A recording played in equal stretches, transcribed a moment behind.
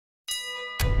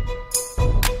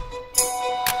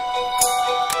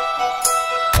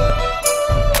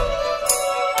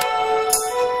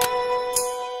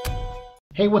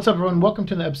Hey, what's up everyone? Welcome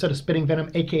to the episode of Spitting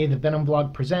Venom, aka the Venom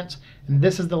Vlog Presents, and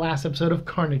this is the last episode of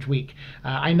Carnage Week.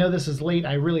 I know this is late,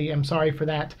 I really am sorry for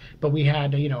that, but we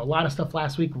had a lot of stuff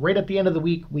last week. Right at the end of the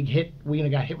week, we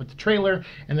got hit with the trailer,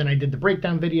 and then I did the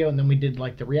breakdown video, and then we did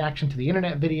like the reaction to the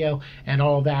internet video and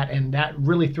all of that, and that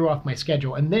really threw off my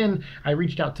schedule. And then I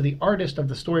reached out to the artist of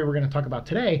the story we're going to talk about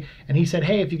today, and he said,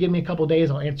 hey, if you give me a couple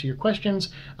days, I'll answer your questions.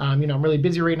 I'm really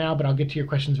busy right now, but I'll get to your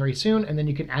questions very soon, and then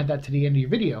you can add that to the end of your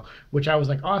video, which I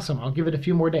was like, awesome, I'll give it a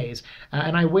few more days.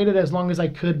 And I waited as long as I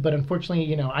could, but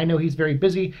unfortunately, I know he's very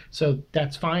busy, so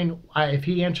that's fine. If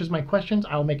he answers my questions,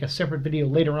 I'll make a separate video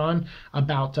later on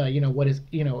about, what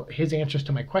his answers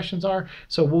to my questions are.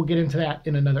 So we'll get into that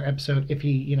in another episode if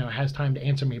he, has time to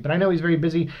answer me. But I know he's very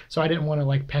busy, so I didn't want to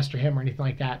like pester him or anything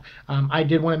like that. I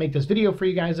did want to make this video for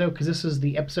you guys though, because this is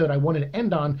the episode I wanted to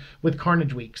end on with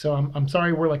Carnage Week. So I'm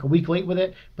sorry we're like a week late with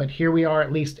it, but here we are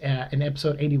at least in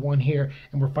episode 81 here,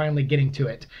 and we're finally getting to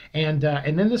it. And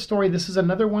then this story, this is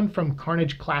another one from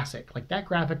Carnage Classic. Like that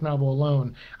graphic novel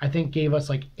alone, I think gave us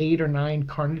like 8 or 9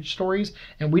 Carnage stories,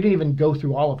 and we didn't even go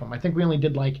through all of them. I think we only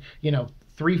did like,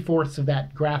 3/4 of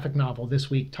that graphic novel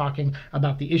this week, talking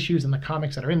about the issues and the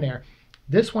comics that are in there.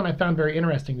 This one I found very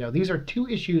interesting though. These are 2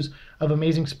 issues of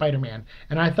Amazing Spider-Man,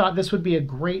 and I thought this would be a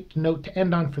great note to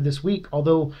end on for this week,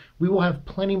 although we will have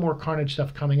plenty more Carnage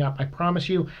stuff coming up, I promise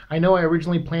you. I know I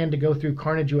originally planned to go through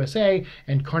Carnage USA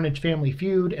and Carnage Family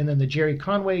Feud and then the Jerry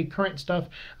Conway current stuff.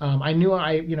 I know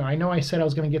I said I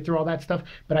was going to get through all that stuff,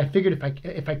 but I figured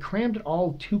if I crammed it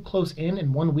all too close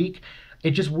in 1 week,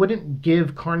 it just wouldn't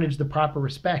give Carnage the proper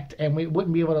respect, and we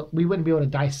wouldn't be able to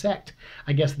dissect,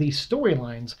 I guess, these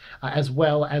storylines as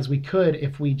well as we could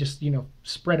if we just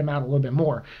spread them out a little bit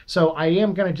more. So I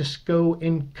am going to just go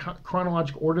in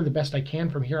chronological order the best I can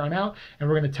from here on out, and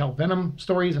we're going to tell Venom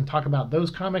stories and talk about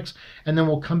those comics, and then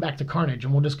we'll come back to Carnage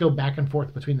and we'll just go back and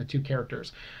forth between the 2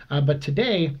 characters. But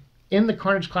today, in the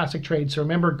Carnage Classic trade, so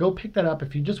remember, go pick that up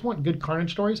if you just want good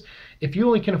Carnage stories. If you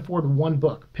only can afford 1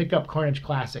 book, pick up Carnage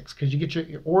Classics, because you get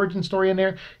your origin story in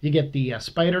there. You get the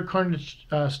Spider Carnage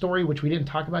story, which we didn't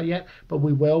talk about yet, but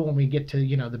we will when we get to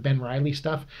the Ben Reilly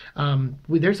stuff.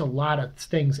 There's a lot of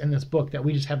things in this book that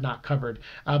we just have not covered,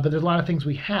 but there's a lot of things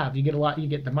we have. You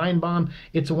get the Mind Bomb,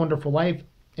 It's a Wonderful Life.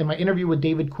 And my interview with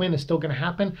David Quinn is still going to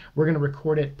happen. We're going to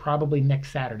record it probably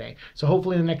next Saturday. So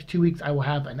hopefully in the next 2 weeks, I will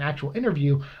have an actual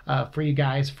interview for you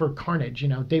guys for Carnage.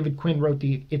 David Quinn wrote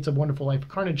the It's a Wonderful Life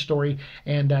Carnage story,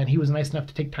 and he was nice enough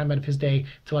to take time out of his day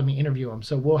to let me interview him.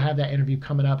 So we'll have that interview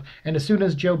coming up. And as soon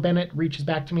as Joe Bennett reaches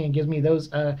back to me and gives me those,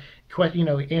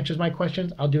 answers my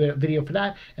questions, I'll do a video for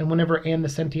that. And whenever Ann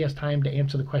Nesenti has time to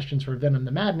answer the questions for Venom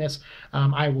the Madness,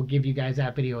 I will give you guys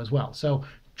that video as well. So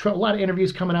a lot of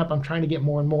interviews coming up. I'm trying to get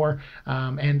more and more,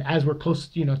 and as we're close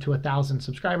to 1,000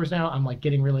 subscribers now, I'm like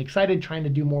getting really excited, trying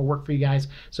to do more work for you guys.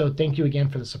 So thank you again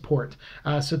for the support.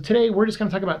 So today we're just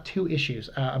going to talk about 2 issues,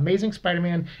 Amazing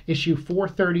Spider-Man issue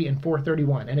 430 and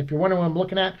 431. And if you're wondering what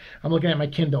I'm looking at my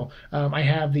Kindle. I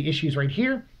have the issues right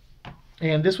here.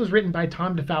 And this was written by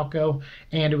Tom DeFalco,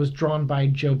 and it was drawn by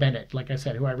Joe Bennett, like I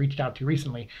said, who I reached out to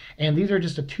recently. And these are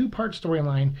just a 2-part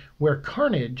storyline where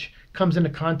Carnage comes into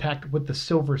contact with the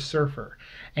Silver Surfer.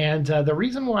 And the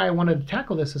reason why I wanted to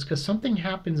tackle this is because something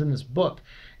happens in this book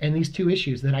and these 2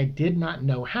 issues that I did not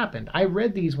know happened. I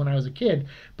read these when I was a kid,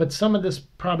 but some of this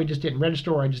probably just didn't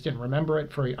register, or I just didn't remember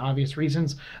it for obvious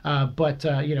reasons.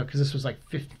 Because this was like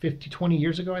 20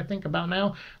 years ago, I think, about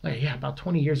now. About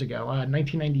 20 years ago,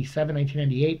 1997,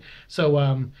 1998. So,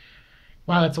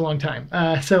 wow, that's a long time.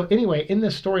 So anyway, in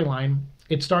this storyline,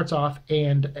 it starts off,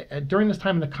 and during this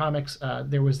time in the comics,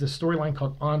 there was this storyline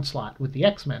called Onslaught with the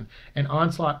X-Men. And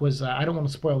Onslaught was, I don't want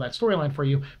to spoil that storyline for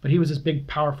you, but he was this big,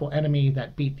 powerful enemy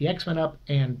that beat the X-Men up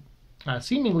and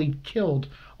seemingly killed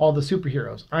all the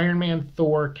superheroes. Iron Man,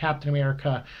 Thor, Captain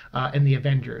America, and the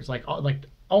Avengers. Like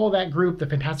all of that group, the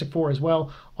Fantastic Four as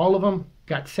well, all of them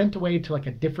got sent away to like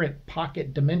a different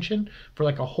pocket dimension for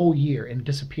like a whole year and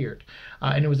disappeared.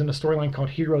 And it was in a storyline called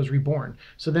Heroes Reborn.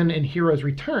 So then in Heroes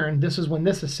Return, this is when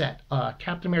this is set.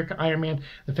 Captain America, Iron Man,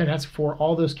 the Fantastic Four,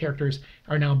 all those characters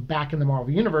are now back in the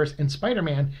Marvel Universe, and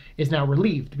Spider-Man is now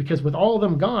relieved because with all of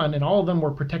them gone and all of them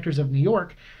were protectors of New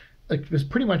York, it was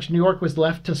pretty much New York was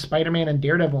left to Spider-Man and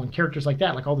Daredevil and characters like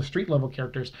that, like all the street level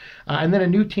characters. And then a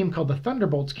new team called the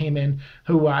Thunderbolts came in,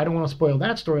 who I don't want to spoil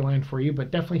that storyline for you,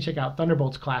 but definitely check out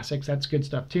Thunderbolts Classics. That's good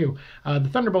stuff too. The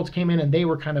Thunderbolts came in and they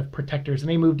were kind of protectors, and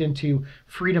they moved into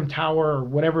Freedom Tower or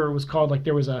whatever it was called. Like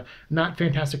there was a, not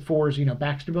Fantastic Four's,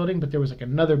 Baxter building, but there was like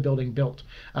another building built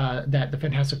that the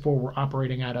Fantastic Four were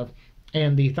operating out of.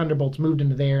 and the Thunderbolts moved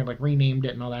into there, like renamed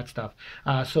it and all that stuff.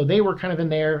 So they were kind of in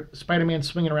there. Spider-Man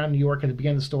swinging around New York at the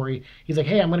beginning of the story. He's like,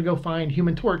 hey, I'm gonna go find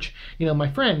Human Torch, my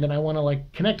friend, and I want to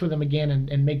like connect with him again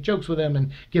and make jokes with him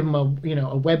and give him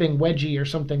a webbing wedgie or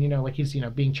something, like he's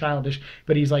being childish.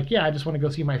 But he's like, yeah, I just want to go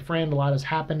see my friend. A lot has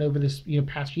happened over this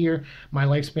past year. My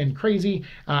life's been crazy.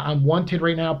 I'm wanted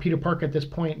right now. Peter Parker at this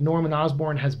point. Norman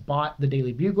Osborn has bought the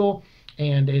Daily Bugle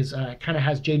and is kind of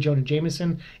has J. Jonah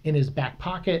Jameson in his back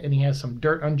pocket, and he has some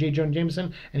dirt on J. Jonah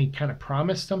Jameson, and he kind of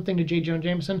promised something to J. Jonah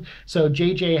Jameson. So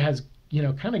JJ has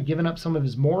kind of given up some of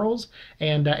his morals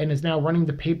and is now running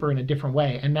the paper in a different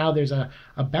way. And now there's a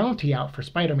bounty out for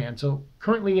Spider-Man. So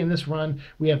currently in this run,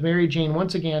 we have Mary Jane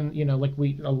once again, like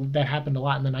that happened a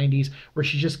lot in the 90s, where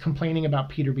she's just complaining about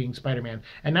Peter being Spider-Man.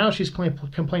 And now she's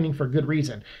complaining for good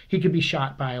reason. He could be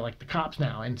shot by like the cops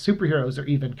now, and superheroes are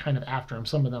even kind of after him,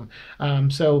 some of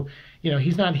them. So he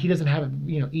doesn't have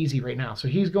it, easy right now. So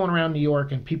he's going around New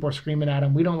York and people are screaming at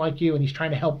him, we don't like you, and he's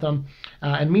trying to help them.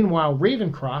 And meanwhile,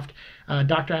 Ravencroft,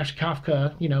 Dr. Ashley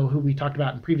Kafka, who we talked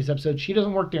about in previous episodes, she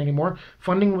doesn't work there anymore.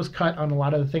 Funding was cut on a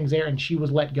lot of the things there, and she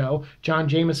was let go. John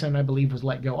Jameson, I believe, was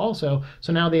let go also.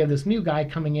 So now they have this new guy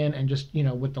coming in, and just,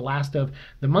 with the last of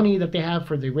the money that they have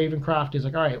for the Ravencroft is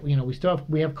like, all right,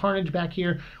 we have Carnage back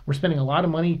here. We're spending a lot of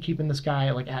money keeping this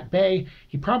guy like at bay.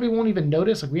 He probably won't even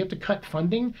notice. Like, we have to cut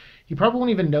funding. He probably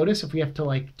won't even notice if we have to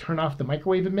like turn off the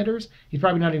microwave emitters. He's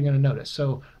probably not even going to notice.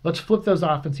 So let's flip those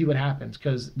off and see what happens,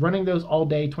 because running those all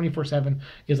day 24/7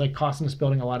 is like costing this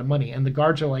building a lot of money. And the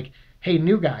guards are like, hey,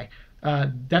 new guy,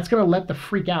 that's going to let the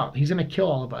freak out. He's going to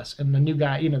kill all of us. And the new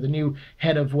guy, the new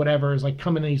head of whatever is like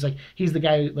coming in. He's the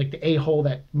guy, like the a-hole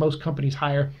that most companies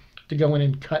hire to go in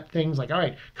and cut things. Like, all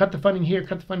right, cut the funding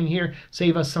here,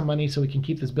 save us some money so we can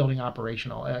keep this building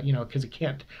operational. Because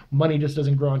money just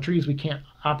doesn't grow on trees. We can't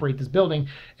operate this building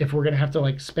if we're going to have to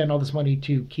like spend all this money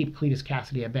to keep Cletus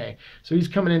Cassidy at bay. So he's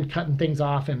coming in, cutting things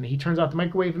off, and he turns off the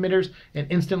microwave emitters, and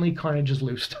instantly Carnage is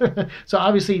loosed. So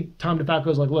obviously Tom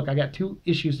DeFalco's like, look, I got 2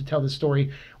 issues to tell this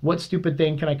story. What stupid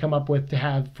thing can I come up with to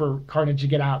have for Carnage to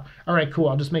get out? All right, cool.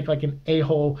 I'll just make like an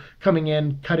a-hole coming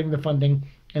in, cutting the funding,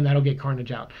 and that'll get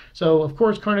Carnage out. So, of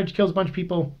course, Carnage kills a bunch of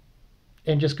people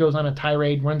and just goes on a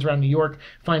tirade, runs around New York,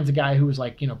 finds a guy who was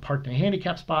like, parked in a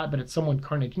handicap spot, but it's someone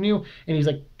Carnage knew, and he's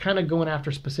like kind of going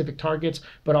after specific targets,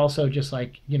 but also just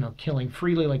like, killing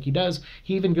freely like he does.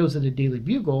 He even goes to the Daily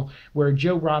Bugle, where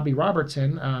Joe Robbie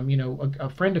Robertson, a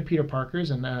friend of Peter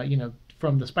Parker's, and,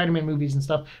 from the Spider-Man movies and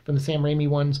stuff, from the Sam Raimi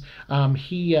ones,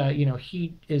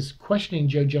 he is questioning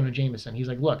Joe Jonah Jameson. He's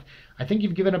like, look, I think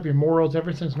you've given up your morals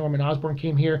ever since Norman Osborn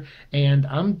came here, and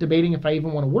I'm debating if I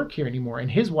even want to work here anymore. And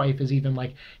his wife is even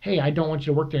like, hey, I don't want you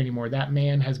to work there anymore. That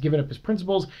man has given up his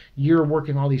principles. You're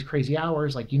working all these crazy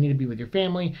hours. Like, you need to be with your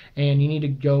family, and you need to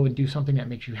go and do something that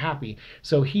makes you happy.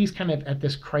 So he's kind of at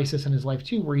this crisis in his life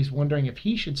too, where he's wondering if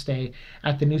he should stay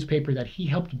at the newspaper that he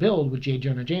helped build with J.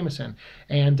 Jonah Jameson.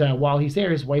 And while he's there,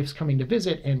 his wife's coming to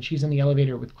visit, and she's in the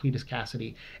elevator with Cletus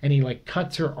Cassidy, and he like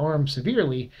cuts her arm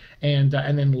severely, and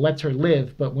then lets her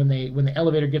live. But when the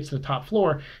elevator gets to the top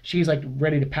floor, she's like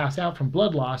ready to pass out from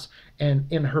blood loss, and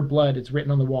in her blood it's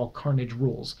written on the wall, Carnage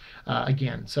rules,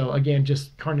 again. So again,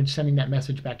 just Carnage sending that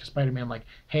message back to Spider-Man like,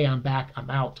 hey, I'm back, I'm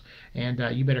out, and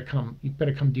you better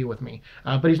come deal with me.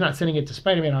 But he's not sending it to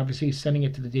Spider-Man, obviously. He's sending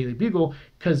it to the Daily Bugle,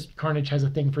 because Carnage has a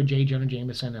thing for J. Jonah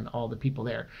Jameson and all the people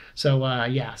there. So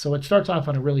yeah, so it starts off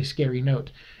on a really scary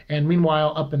note. And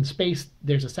meanwhile, up in space,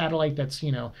 there's a satellite that's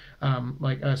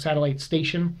like a satellite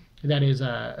station that is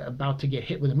about to get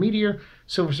hit with a meteor.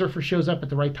 Silver Surfer shows up at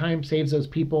the right time, saves those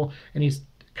people, and he's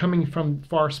coming from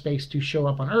far space to show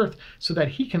up on Earth so that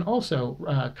he can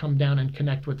also come down and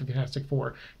connect with the Fantastic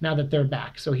Four now that they're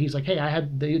back. So he's like, hey,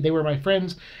 they were my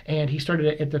friends, and he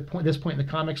started at this point in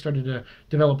the comic started to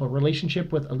develop a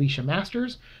relationship with Alicia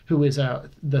Masters, who is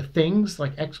the Thing's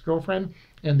like ex-girlfriend.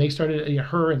 And they started,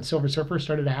 her and Silver Surfer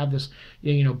started to have this,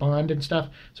 bond and stuff.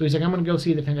 So he's like, I'm going to go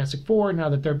see the Fantastic Four. Now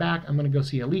that they're back, I'm going to go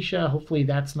see Alicia. Hopefully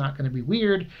that's not going to be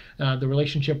weird. The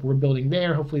relationship we're building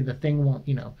there, hopefully the Thing won't,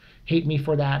 hate me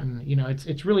for that. And,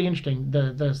 it's really interesting.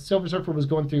 The Silver Surfer was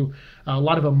going through a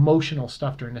lot of emotional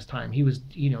stuff during this time. He was,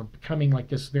 becoming like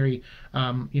this very,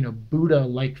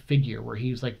 Buddha-like figure, where he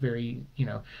was like very,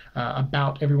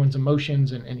 about everyone's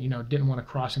emotions, and didn't want to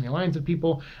cross any lines with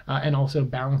people, and also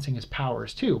balancing his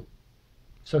powers too.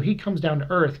 So he comes down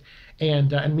to Earth,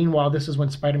 and meanwhile, this is when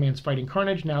Spider-Man's fighting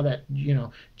Carnage. Now that,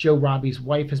 Joe Robbie's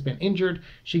wife has been injured,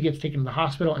 she gets taken to the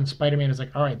hospital, and Spider-Man is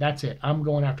like, all right, that's it. I'm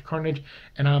going after Carnage,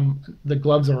 and the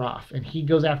gloves are off. And he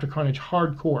goes after Carnage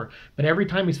hardcore. But every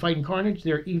time he's fighting Carnage,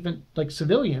 there are even like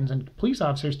civilians and police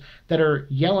officers that are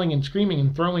yelling and screaming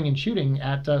and throwing and shooting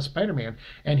at Spider-Man.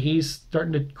 And he's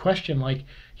starting to question, like,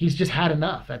 he's just had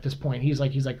enough at this point. He's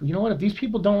like, you know what? If these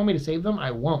people don't want me to save them,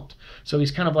 I won't. So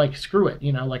he's kind of like, screw it,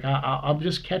 like I'll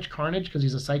just catch Carnage because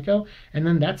he's a psycho, and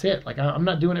then that's it. Like I'm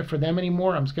not doing it for them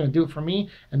anymore. I'm just gonna do it for me,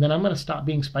 and then I'm gonna stop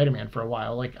being Spider-Man for a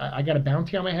while. Like I got a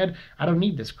bounty on my head. I don't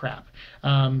need this crap.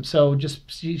 So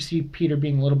just see Peter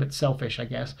being a little bit selfish, I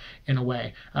guess, in a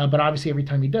way. But obviously, every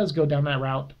time he does go down that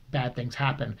route, bad things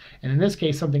happen. And in this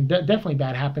case, something definitely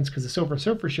bad happens because the Silver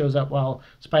Surfer shows up while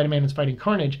Spider-Man is fighting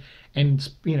Carnage, and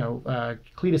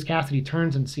Cletus Cassidy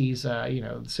turns and sees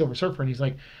the Silver Surfer, and he's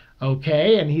like,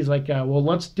 okay, and he's like, well,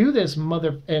 let's do this,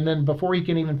 mother. And then before he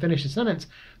can even finish his sentence,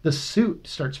 the suit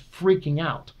starts freaking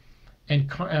out. And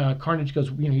Carnage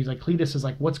goes, he's like, Cletus is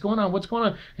like, what's going on? What's going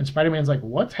on? And Spider-Man's like,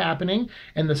 what's happening?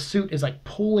 And the suit is like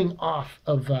pulling off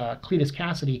of Cletus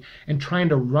Cassidy and trying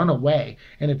to run away.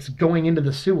 And it's going into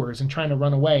the sewers and trying to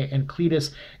run away. And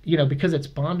Cletus, because it's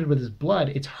bonded with his blood,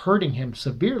 it's hurting him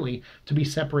severely to be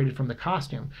separated from the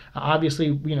costume.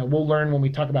 Obviously, we'll learn when we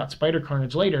talk about Spider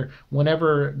Carnage later,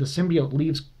 whenever the symbiote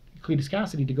leaves Cletus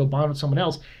Cassidy to go bond with someone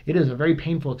else, it is a very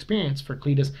painful experience for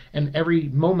Cletus. And every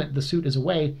moment the suit is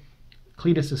away,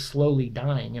 Cletus is slowly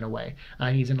dying in a way.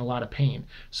 He's in a lot of pain.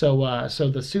 So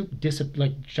the suit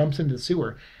jumps into the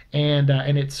sewer, and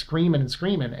it's screaming and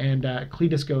screaming. And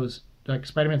Cletus goes, like,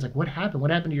 Spider-Man's like, what happened?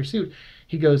 What happened to your suit?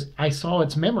 He goes, I saw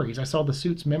its memories. I saw the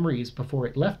suit's memories before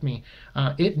it left me.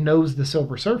 It knows the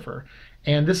Silver Surfer.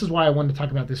 And this is why I wanted to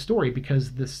talk about this story,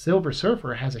 because the Silver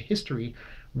Surfer has a history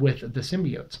with the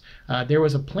symbiotes. There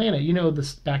was a planet, the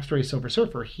backstory of Silver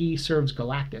Surfer. He serves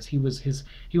Galactus. He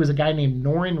was a guy named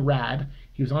Norrin Rad.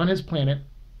 He was on his planet.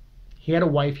 He had a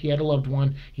wife. He had a loved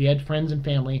one. He had friends and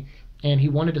family, and he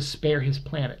wanted to spare his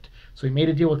planet. So he made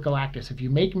a deal with Galactus. If you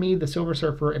make me the Silver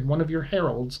Surfer and one of your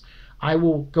heralds, I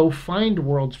will go find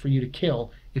worlds for you to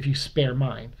kill if you spare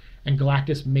mine. And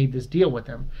Galactus made this deal with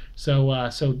him. So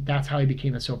that's how he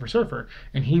became the Silver Surfer.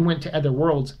 And he went to other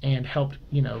worlds and helped,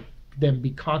 them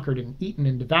be conquered and eaten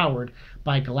and devoured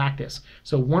by Galactus.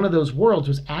 So one of those worlds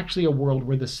was actually a world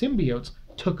where the symbiotes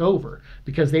took over,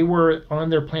 because they were on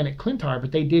their planet Clintar,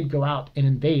 but they did go out and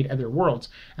invade other worlds,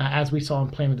 as we saw in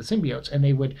Planet of the Symbiotes, and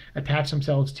they would attach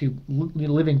themselves to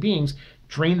living beings,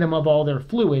 drain them of all their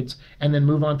fluids, and then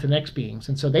move on to the next beings.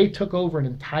 And so they took over an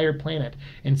entire planet,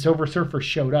 and Silver Surfer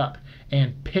showed up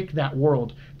and picked that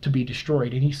world to be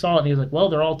destroyed. And he saw it, and he was like, well,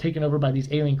 they're all taken over by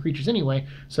these alien creatures anyway,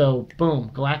 so boom,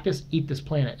 Galactus, eat this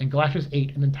planet. And Galactus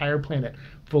ate an entire planet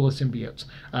full of symbiotes,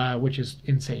 which is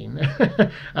insane.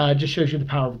 Just shows you the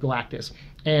power of Galactus.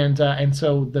 And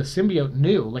so the symbiote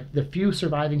knew, like the few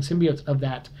surviving symbiotes of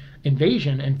that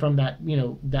invasion, and from that,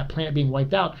 that planet being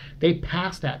wiped out, they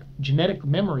passed that genetic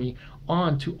memory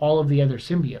on to all of the other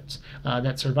symbiotes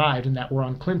that survived and that were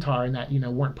on Clintar and that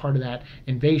weren't part of that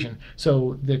invasion.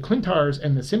 So the Clintars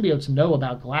and the symbiotes know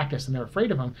about Galactus and they're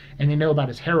afraid of him, and they know about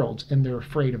his heralds and they're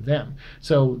afraid of them.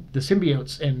 So the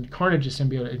symbiotes, and Carnage's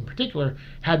symbiote in particular,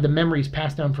 had the memories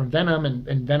passed down from Venom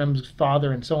and Venom's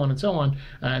father and so on,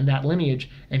 and that lineage,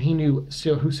 and he knew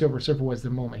who Silver Surfer was the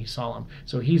moment he saw him.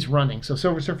 So he's running. So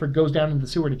Silver Surfer goes down into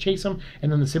the sewer to chase him,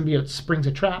 and then the symbiote springs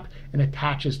a trap and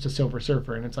attaches to Silver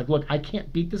Surfer. And it's like, look, I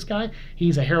can't beat this guy.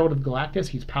 He's a herald of Galactus.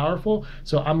 He's powerful.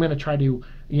 So I'm going to try to,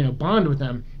 bond with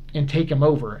him and take him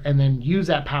over, and then use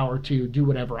that power to do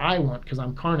whatever I want, because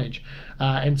I'm Carnage.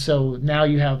 And so now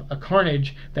you have a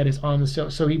Carnage that is on the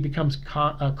so he becomes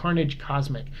Carnage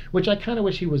Cosmic, which I kind of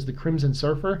wish he was the Crimson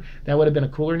Surfer. That would have been a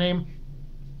cooler name.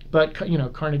 But,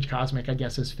 Carnage Cosmic, I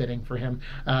guess, is fitting for him.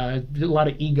 A lot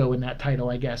of ego in that title,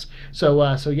 I guess. So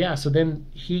then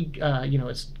he,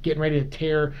 is getting ready to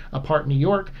tear apart New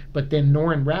York, but then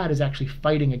Norrin Rad is actually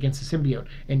fighting against the symbiote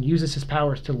and uses his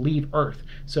powers to leave Earth.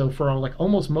 So for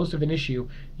almost most of an issue,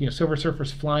 Silver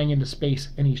Surfer's flying into space,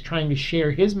 and he's trying to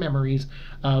share his memories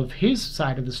of his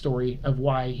side of the story of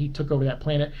why he took over that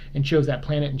planet and chose that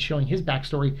planet, and showing his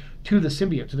backstory to the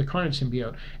symbiote, to the Carnage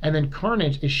symbiote. And then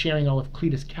Carnage is sharing all of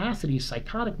Cletus Cassidy's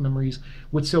psychotic memories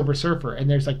with Silver Surfer, and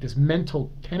there's like this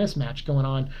mental tennis match going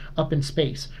on up in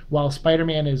space while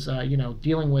Spider-Man is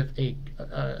dealing with a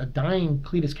dying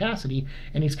Cletus Cassidy,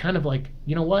 and he's kind of like,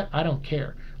 you know what, I don't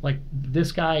care. Like,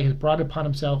 this guy has brought it upon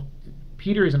himself.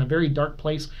 Peter is in a very dark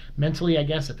place mentally, I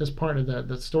guess, at this part of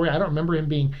the story. I don't remember him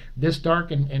being this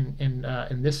dark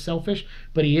and this selfish,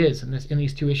 but he is in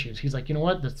these two issues. He's like, you know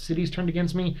what? The city's turned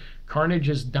against me. Carnage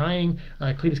is dying.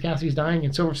 Cletus Cassidy's dying,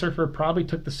 and Silver Surfer probably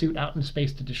took the suit out into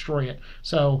space to destroy it.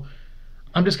 So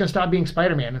I'm just going to stop being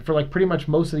Spider-Man. And for like pretty much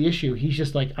most of the issue, he's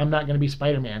just like, I'm not going to be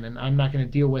Spider-Man, and I'm not going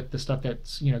to deal with the stuff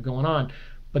that's, you know, going on.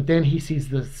 But then he sees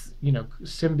this, you know,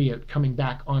 symbiote coming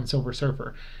back on Silver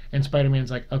Surfer, and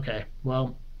Spider-Man's like, okay,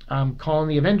 well, I'm calling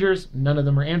the Avengers. None of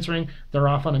them are answering. They're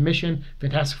off on a mission.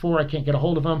 Fantastic Four, I can't get a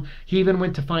hold of them. He even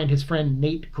went to find his friend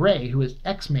Nate Gray, who is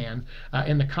X-Man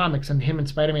in the comics, and him and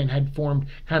Spider-Man had formed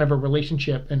kind of a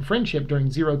relationship and friendship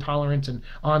during Zero Tolerance and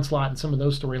Onslaught and some of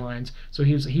those storylines. So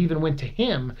he even went to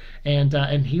him,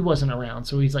 and he wasn't around.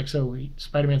 So he's like,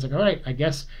 Spider-Man's like, all right, I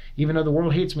guess even though the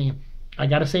world hates me, I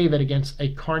got to save it against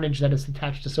a Carnage that is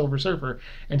attached to Silver Surfer.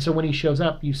 And so when he shows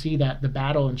up, you see that the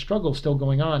battle and struggle is still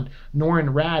going on.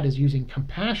 Norrin Radd is using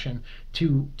compassion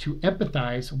to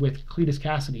empathize with Cletus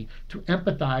Cassidy, to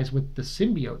empathize with the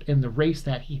symbiote and the race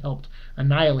that he helped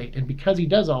annihilate. And because he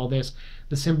does all this,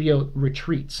 the symbiote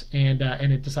retreats and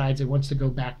it decides it wants to go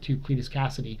back to Cletus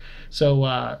Cassidy. So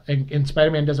and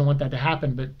Spider-Man doesn't want that to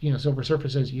happen, but you know, Silver Surfer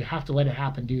says, you have to let it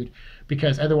happen, dude,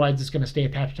 because otherwise it's going to stay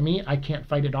attached to me. I can't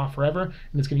fight it off forever,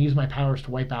 and it's going to use my powers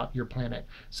to wipe out your planet.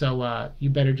 So you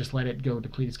better just let it go to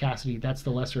Cletus Cassidy. That's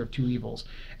the lesser of two evils.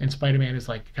 And Spider-Man is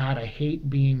like, God, I hate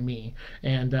being me.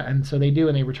 And so they do,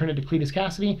 and they return it to Cletus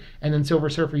Cassidy, and then Silver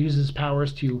Surfer uses his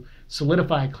powers to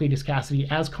solidify Cletus Cassidy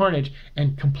as Carnage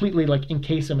and completely like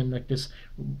encase him in like this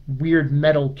weird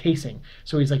metal casing.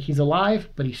 So he's like, he's alive,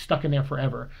 but he's stuck in there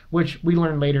forever, which we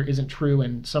learn later isn't true,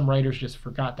 and some writers just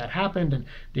forgot that happened and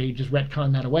they just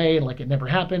retconned that away like it never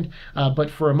happened. But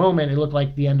for a moment it looked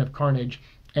like the end of Carnage.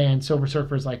 And Silver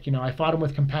Surfer's like, you know, I fought him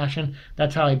with compassion.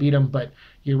 That's how I beat him. But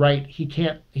you're right. He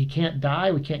can't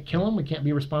die. We can't kill him. We can't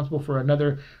be responsible for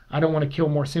another. I don't want to kill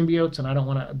more symbiotes, and I don't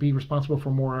want to be responsible for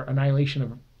more annihilation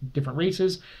of different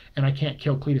races. And I can't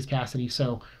kill Cletus Cassidy.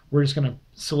 So we're just going to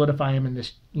solidify him in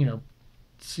this,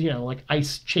 like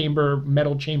ice chamber,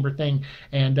 metal chamber thing,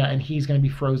 and he's going to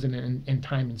be frozen in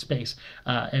time and space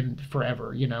and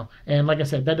forever, you know. And like I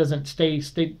said, that doesn't stay,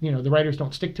 the writers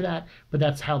don't stick to that, but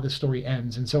that's how this story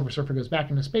ends. And Silver Surfer goes back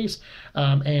into space,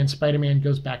 and Spider-Man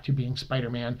goes back to being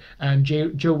Spider-Man. And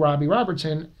Joe Robbie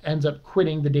Robertson ends up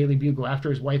quitting the Daily Bugle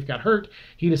after his wife got hurt.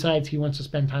 He decides he wants to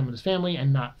spend time with his family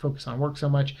and not focus on work so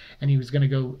much, and he was going to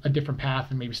go a different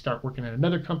path and maybe start working at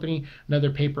another company,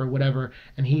 another paper, whatever.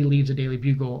 And he leaves the Daily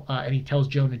Bugle. And he tells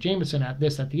Jonah Jameson at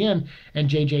the end, and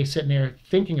JJ sitting there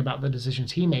thinking about the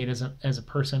decisions he made as a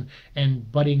person and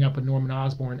buddying up with Norman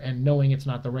Osborn and knowing it's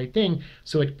not the right thing.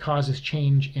 So it causes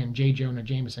change in J. Jonah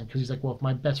Jameson, because he's like, well, if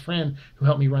my best friend who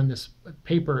helped me run this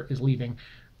paper is leaving,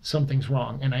 something's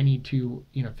wrong, and I need to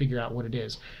figure out what it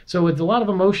is. So it's a lot of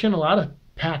emotion, a lot of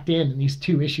packed in these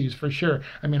two issues for sure.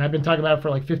 I mean, I've been talking about it for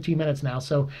like 15 minutes now.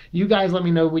 So you guys let me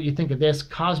know what you think of this.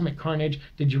 Cosmic Carnage.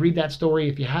 Did you read that story?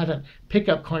 If you haven't, pick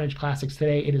up Carnage Classics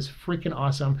today. It is freaking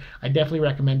awesome. I definitely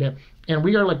recommend it. And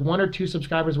we are like 1 or 2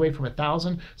 subscribers away from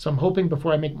 1,000. So I'm hoping by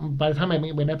the time I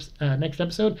make my next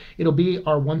episode, it'll be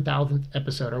our 1,000th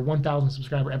episode, our 1,000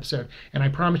 subscriber episode. And I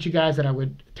promised you guys that I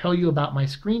would tell you about my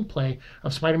screenplay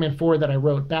of Spider-Man 4 that I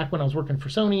wrote back when I was working for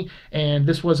Sony. And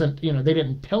this wasn't, they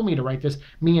didn't tell me to write this.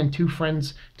 Me and 2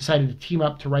 friends decided to team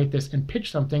up to write this and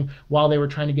pitch something while they were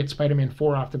trying to get Spider-Man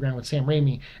 4 off the ground with Sam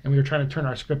Raimi. And we were trying to turn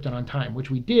our script in on time, which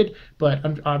we did. But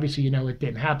obviously, it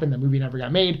didn't happen. The movie never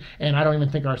got made. And I don't even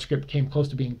think our script came close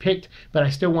to being picked, but I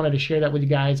still wanted to share that with you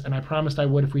guys, and I promised I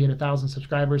would if we hit 1,000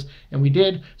 subscribers, and we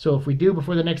did. So if we do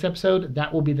before the next episode,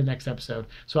 that will be the next episode.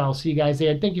 So I'll see you guys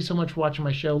there. Thank you so much for watching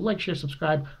my show. Like, share,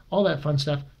 subscribe, all that fun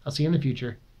stuff. I'll see you in the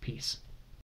future. Peace.